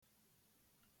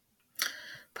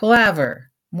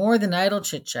Palaver, More Than Idle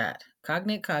Chit Chat,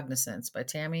 Cognate Cognizance by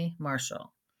Tammy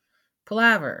Marshall.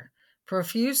 Palaver,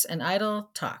 Profuse and Idle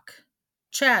Talk.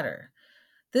 Chatter.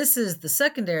 This is the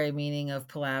secondary meaning of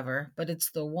palaver, but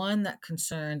it's the one that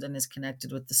concerns and is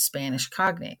connected with the Spanish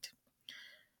cognate.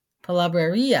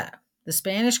 Palabrería, the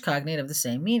Spanish cognate of the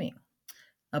same meaning.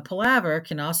 A palaver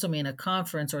can also mean a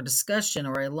conference or discussion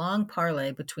or a long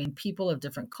parley between people of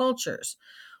different cultures,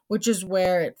 which is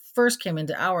where it first came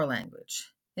into our language.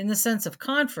 In the sense of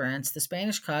conference, the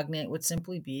Spanish cognate would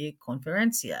simply be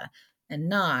conferencia and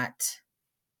not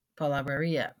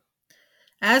palabrería.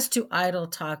 As to idle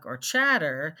talk or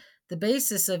chatter, the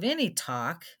basis of any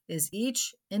talk is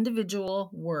each individual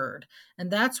word,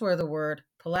 and that's where the word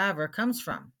palaver comes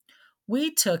from. We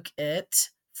took it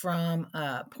from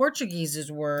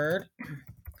Portuguese's word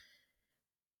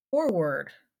for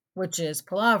word, which is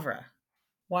palavra.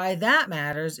 Why that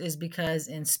matters is because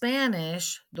in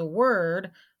Spanish, the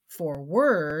word for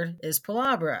word is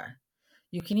palabra.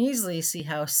 You can easily see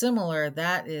how similar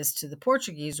that is to the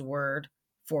Portuguese word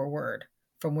for word,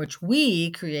 from which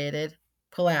we created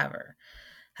palaver.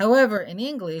 However, in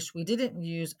English, we didn't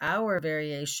use our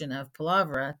variation of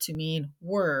palavra to mean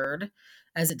word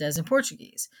as it does in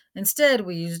Portuguese. Instead,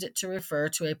 we used it to refer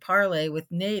to a parley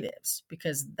with natives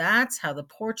because that's how the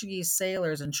Portuguese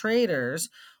sailors and traders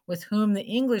with whom the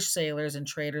English sailors and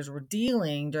traders were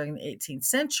dealing during the 18th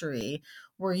century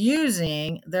were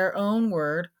using their own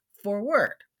word for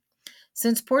word.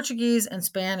 Since Portuguese and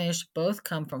Spanish both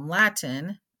come from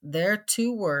Latin, their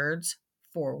two words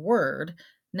for word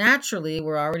naturally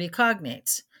were already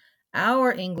cognates.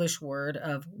 Our English word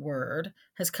of word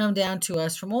has come down to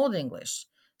us from Old English,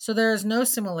 so there is no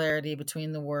similarity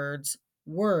between the words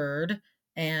word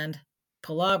and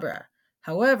palabra.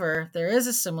 However, there is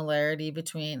a similarity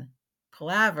between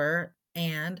palaver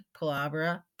and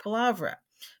palabra, palavra,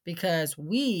 because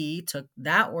we took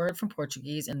that word from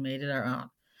Portuguese and made it our own.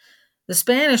 The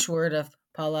Spanish word of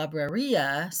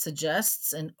palabrería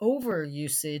suggests an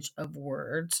overusage of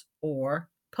words or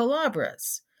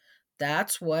palabras.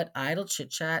 That's what idle chit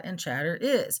chat and chatter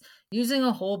is, using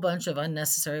a whole bunch of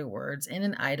unnecessary words in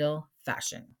an idle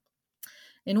fashion.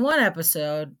 In one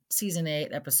episode, season 8,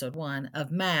 episode 1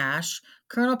 of MASH,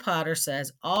 Colonel Potter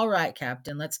says, "All right,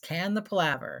 Captain, let's can the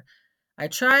palaver." I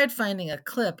tried finding a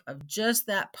clip of just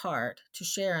that part to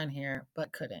share on here,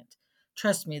 but couldn't.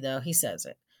 Trust me, though, he says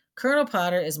it. Colonel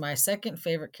Potter is my second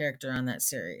favorite character on that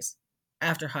series,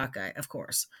 after Hawkeye, of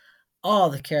course.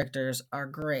 All the characters are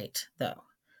great, though.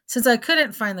 Since I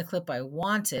couldn't find the clip I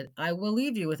wanted, I will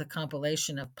leave you with a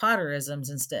compilation of Potterisms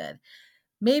instead.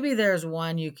 Maybe there's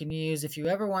one you can use if you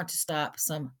ever want to stop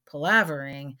some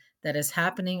palavering that is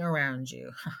happening around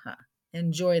you.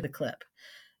 Enjoy the clip.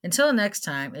 Until next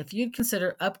time, if you'd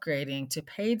consider upgrading to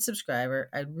paid subscriber,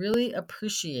 I'd really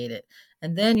appreciate it.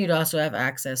 And then you'd also have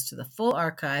access to the full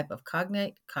archive of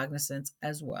Cognate Cognizance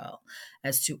as well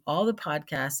as to all the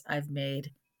podcasts I've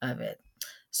made of it.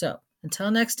 So until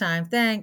next time, thanks.